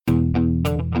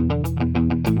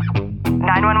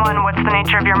911, what's the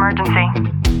nature of your emergency?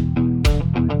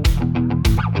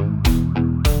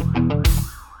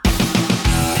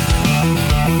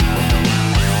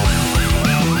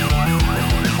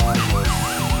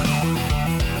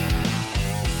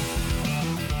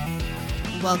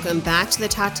 Welcome back to the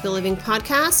Tactical Living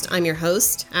Podcast. I'm your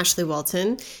host, Ashley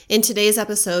Walton. In today's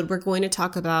episode, we're going to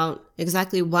talk about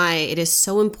exactly why it is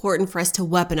so important for us to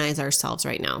weaponize ourselves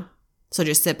right now. So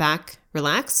just sit back,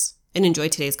 relax, and enjoy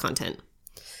today's content.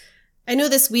 I know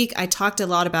this week I talked a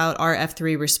lot about our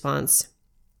F3 response,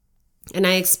 and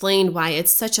I explained why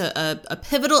it's such a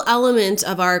pivotal element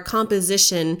of our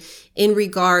composition in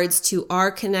regards to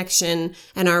our connection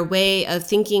and our way of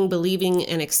thinking, believing,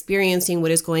 and experiencing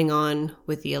what is going on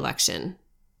with the election.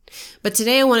 But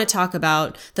today I want to talk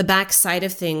about the backside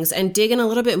of things and dig in a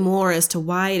little bit more as to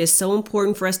why it is so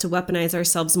important for us to weaponize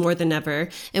ourselves more than ever,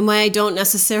 and why I don't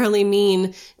necessarily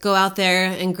mean go out there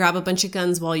and grab a bunch of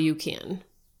guns while you can.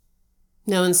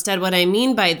 No, instead, what I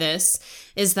mean by this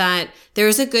is that there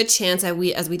is a good chance that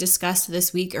as we discussed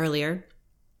this week earlier,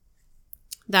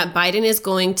 that Biden is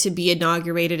going to be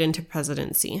inaugurated into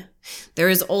presidency. There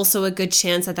is also a good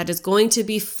chance that is going to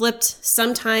be flipped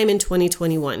sometime in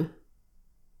 2021.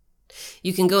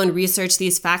 You can go and research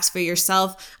these facts for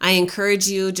yourself. I encourage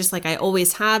you, just like I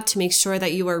always have, to make sure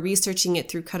that you are researching it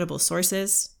through credible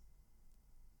sources.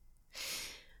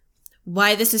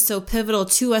 Why this is so pivotal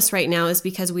to us right now is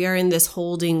because we are in this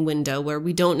holding window where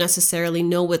we don't necessarily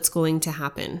know what's going to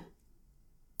happen.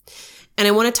 And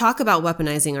I want to talk about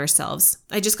weaponizing ourselves.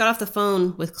 I just got off the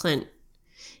phone with Clint.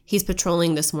 He's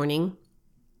patrolling this morning.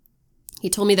 He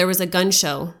told me there was a gun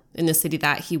show in the city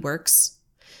that he works,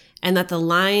 and that the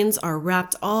lines are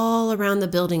wrapped all around the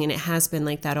building, and it has been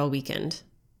like that all weekend.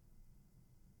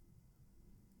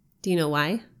 Do you know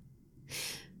why?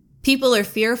 People are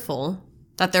fearful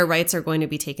that their rights are going to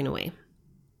be taken away.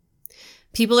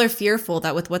 People are fearful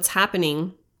that with what's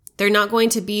happening, they're not going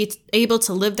to be able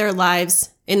to live their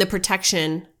lives in the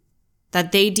protection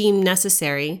that they deem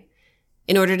necessary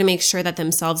in order to make sure that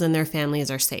themselves and their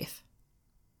families are safe.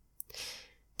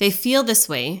 They feel this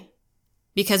way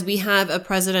because we have a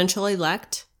presidential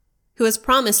elect who has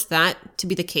promised that to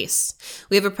be the case.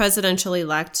 We have a presidential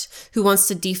elect who wants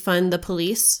to defund the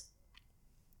police.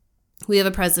 We have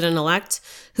a president-elect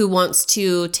who wants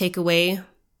to take away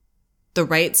the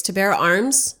rights to bear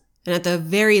arms, and at the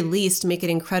very least make it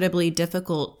incredibly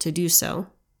difficult to do so.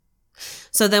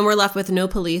 So then we're left with no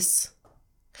police.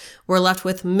 We're left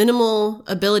with minimal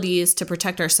abilities to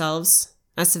protect ourselves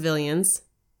as civilians.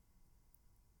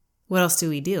 What else do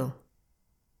we do?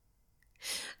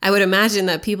 I would imagine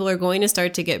that people are going to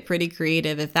start to get pretty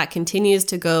creative if that continues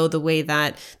to go the way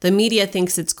that the media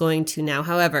thinks it's going to now.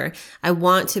 However, I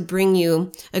want to bring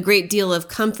you a great deal of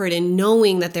comfort in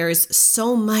knowing that there is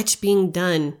so much being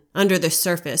done under the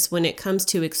surface when it comes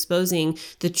to exposing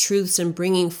the truths and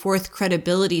bringing forth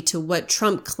credibility to what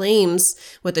Trump claims,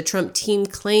 what the Trump team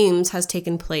claims has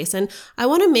taken place. And I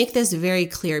want to make this very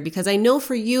clear because I know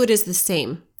for you it is the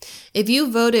same. If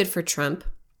you voted for Trump,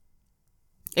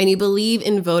 and you believe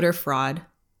in voter fraud,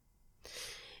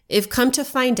 if come to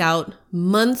find out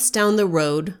months down the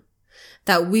road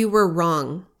that we were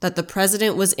wrong, that the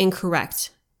president was incorrect,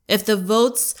 if the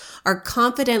votes are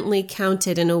confidently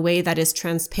counted in a way that is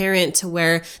transparent to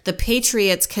where the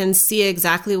patriots can see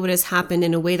exactly what has happened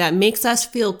in a way that makes us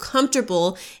feel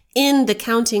comfortable in the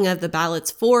counting of the ballots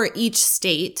for each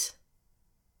state,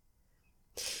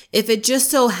 if it just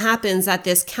so happens that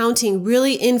this counting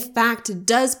really, in fact,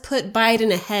 does put Biden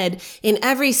ahead in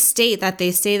every state that they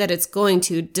say that it's going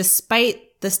to,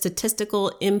 despite the statistical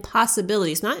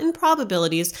impossibilities, not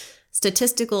improbabilities,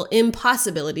 statistical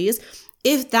impossibilities,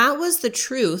 if that was the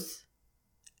truth,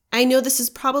 I know this is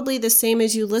probably the same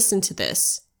as you listen to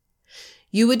this.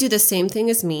 You would do the same thing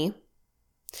as me,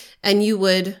 and you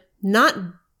would not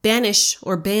banish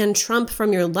or ban Trump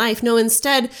from your life. No,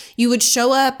 instead, you would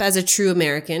show up as a true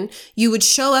American. You would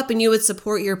show up and you would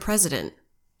support your president.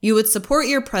 You would support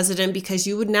your president because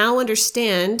you would now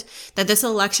understand that this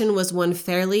election was won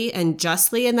fairly and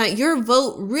justly and that your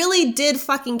vote really did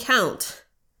fucking count.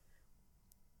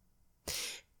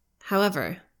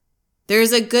 However, there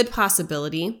is a good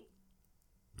possibility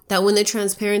that when the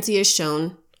transparency is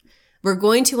shown, we're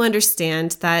going to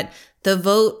understand that the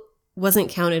vote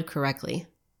wasn't counted correctly.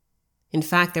 In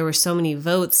fact, there were so many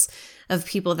votes of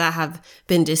people that have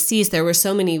been deceased. There were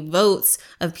so many votes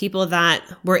of people that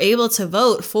were able to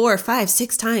vote 4, 5,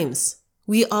 6 times.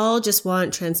 We all just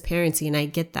want transparency, and I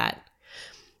get that.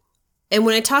 And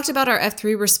when I talked about our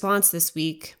F3 response this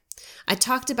week, I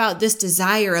talked about this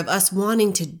desire of us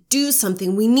wanting to do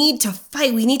something. We need to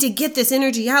fight. We need to get this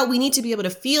energy out. We need to be able to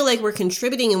feel like we're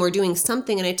contributing and we're doing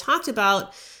something. And I talked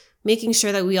about making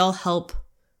sure that we all help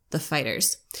the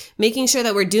fighters, making sure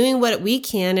that we're doing what we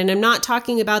can. And I'm not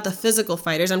talking about the physical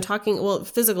fighters. I'm talking, well,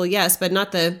 physical, yes, but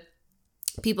not the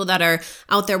people that are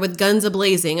out there with guns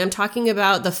a-blazing. I'm talking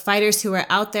about the fighters who are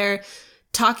out there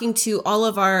talking to all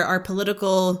of our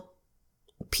political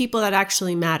people that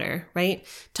actually matter, right?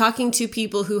 Talking to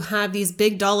people who have these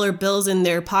big dollar bills in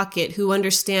their pocket, who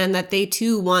understand that they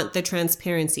too want the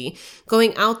transparency,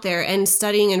 going out there and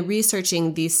studying and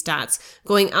researching these stats,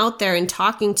 going out there and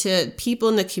talking to people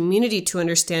in the community to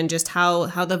understand just how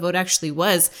the vote actually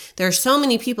was. There are so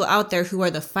many people out there who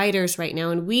are the fighters right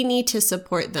now, and we need to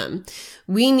support them.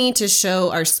 We need to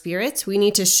show our spirits. We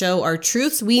need to show our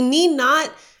truths. We need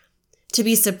not to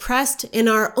be suppressed in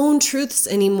our own truths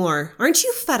anymore. Aren't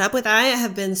you fed up with that? I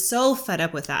have been so fed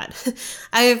up with that.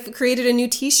 I have created a new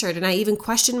t-shirt and I even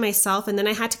questioned myself, and then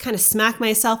I had to kind of smack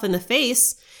myself in the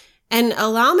face and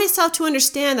allow myself to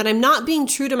understand that I'm not being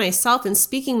true to myself and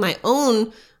speaking my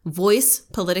own voice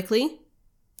politically,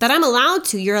 that I'm allowed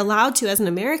to. You're allowed to as an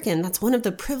American. That's one of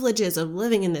the privileges of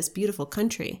living in this beautiful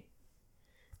country.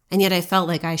 And yet I felt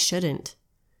like I shouldn't.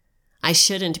 I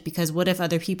shouldn't, because what if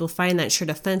other people find that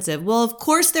shirt offensive? Well, of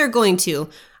course they're going to.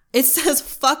 It says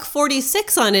fuck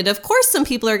 46 on it. Of course some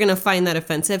people are going to find that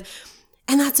offensive.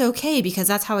 And that's okay, because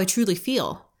that's how I truly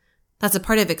feel. That's a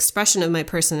part of expression of my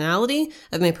personality,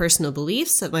 of my personal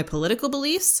beliefs, of my political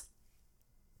beliefs.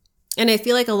 And I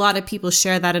feel like a lot of people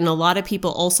share that, and a lot of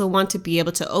people also want to be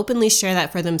able to openly share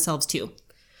that for themselves too.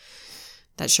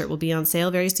 That shirt will be on sale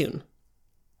very soon.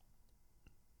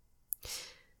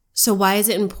 So why is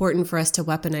it important for us to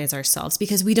weaponize ourselves?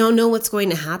 Because we don't know what's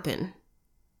going to happen.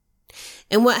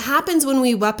 And what happens when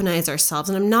we weaponize ourselves,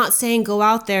 and I'm not saying go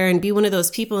out there and be one of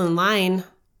those people in line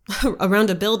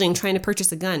around a building trying to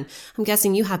purchase a gun. I'm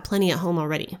guessing you have plenty at home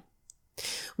already.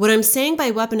 What I'm saying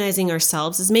by weaponizing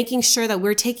ourselves is making sure that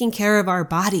we're taking care of our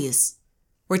bodies.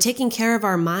 We're taking care of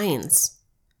our minds.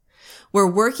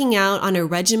 We're working out on a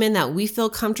regimen that we feel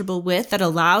comfortable with, that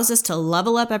allows us to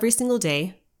level up every single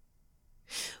day.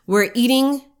 We're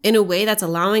eating in a way that's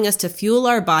allowing us to fuel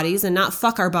our bodies and not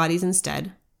fuck our bodies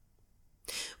instead.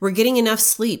 We're getting enough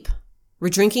sleep. We're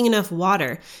drinking enough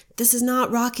water. This is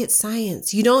not rocket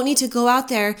science. You don't need to go out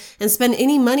there and spend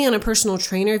any money on a personal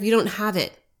trainer if you don't have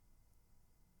it.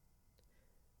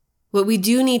 What we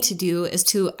do need to do is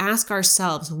to ask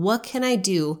ourselves, what can I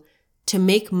do to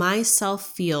make myself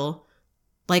feel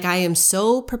like I am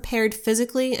so prepared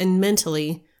physically and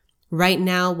mentally right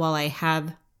now while I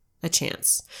have a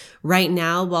chance, right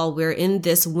now while we're in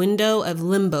this window of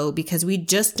limbo, because we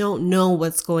just don't know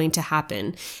what's going to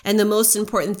happen. And the most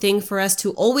important thing for us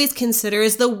to always consider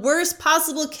is the worst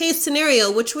possible case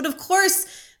scenario, which would of course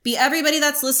be everybody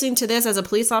that's listening to this as a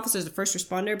police officer, as a first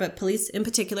responder, but police in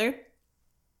particular,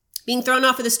 being thrown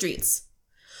off of the streets.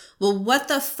 Well, what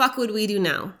the fuck would we do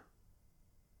now?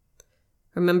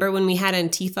 Remember when we had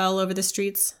Antifa all over the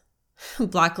streets?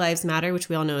 Black Lives Matter, which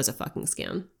we all know is a fucking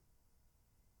scam.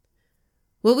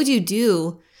 What would you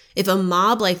do if a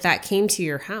mob like that came to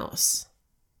your house?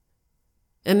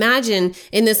 Imagine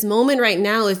in this moment right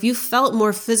now, if you felt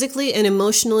more physically and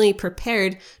emotionally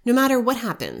prepared, no matter what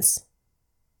happens.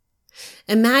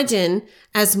 Imagine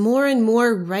as more and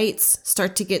more rights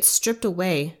start to get stripped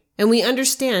away, and we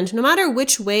understand no matter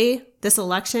which way this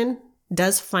election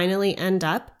does finally end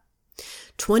up,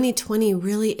 2020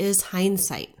 really is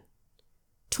hindsight.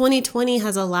 2020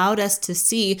 has allowed us to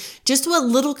see just what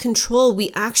little control we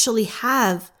actually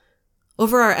have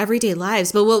over our everyday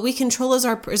lives. But what we control is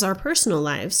our personal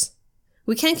lives.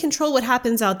 We can't control what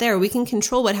happens out there. We can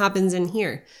control what happens in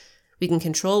here. We can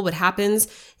control what happens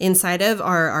inside of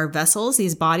our vessels,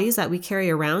 these bodies that we carry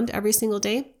around every single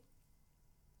day.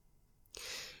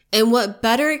 And what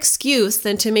better excuse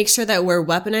than to make sure that we're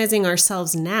weaponizing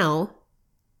ourselves now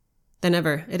than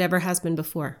it ever has been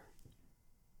before.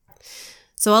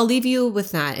 So I'll leave you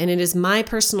with that. And it is my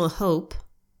personal hope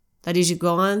that as you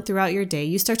go on throughout your day,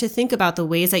 you start to think about the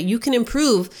ways that you can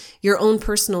improve your own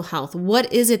personal health.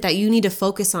 What is it that you need to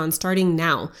focus on starting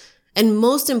now? And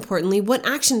most importantly, what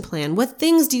action plan? What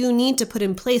things do you need to put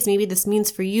in place? Maybe this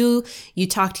means for you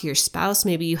talk to your spouse.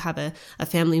 Maybe you have a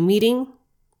family meeting.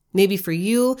 Maybe for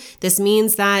you, this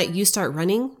means that you start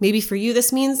running. Maybe for you,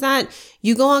 this means that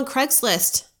you go on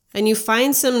Craigslist and you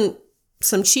find some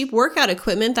cheap workout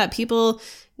equipment that people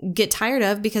get tired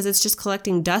of because it's just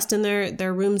collecting dust in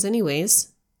their rooms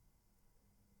anyways.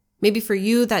 Maybe for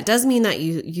you, that does mean that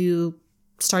you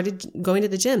started going to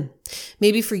the gym.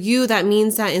 Maybe for you, that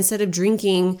means that instead of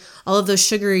drinking all of those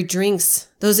sugary drinks,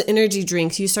 those energy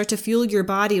drinks, you start to fuel your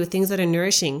body with things that are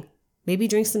nourishing. Maybe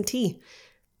drink some tea.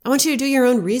 I want you to do your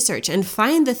own research and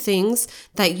find the things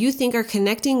that you think are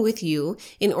connecting with you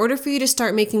in order for you to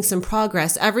start making some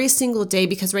progress every single day,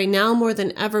 because right now more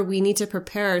than ever, we need to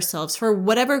prepare ourselves for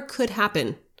whatever could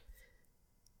happen.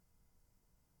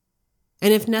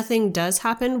 And if nothing does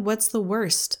happen, what's the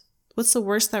worst? What's the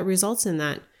worst that results in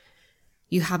that?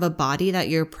 You have a body that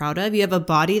you're proud of. You have a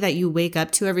body that you wake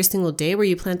up to every single day where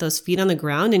you plant those feet on the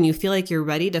ground and you feel like you're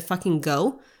ready to fucking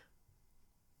go.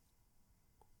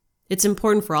 It's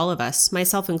important for all of us,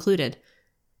 myself included,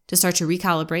 to start to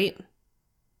recalibrate,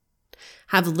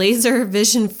 have laser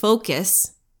vision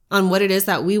focus on what it is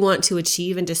that we want to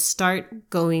achieve, and to start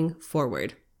going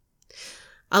forward.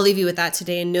 I'll leave you with that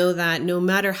today, and know that no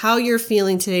matter how you're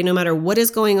feeling today, no matter what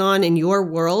is going on in your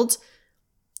world,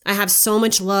 I have so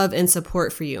much love and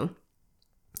support for you.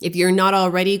 If you're not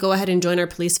already, go ahead and join our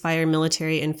Police, Fire,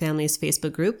 Military, and Families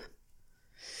Facebook group.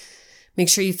 Make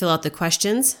sure you fill out the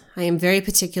questions. I am very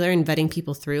particular in vetting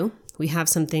people through. We have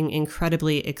something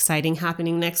incredibly exciting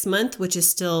happening next month, which is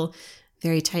still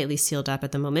very tightly sealed up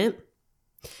at the moment.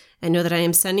 And know that I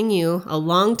am sending you a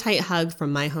long, tight hug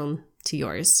from my home to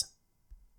yours.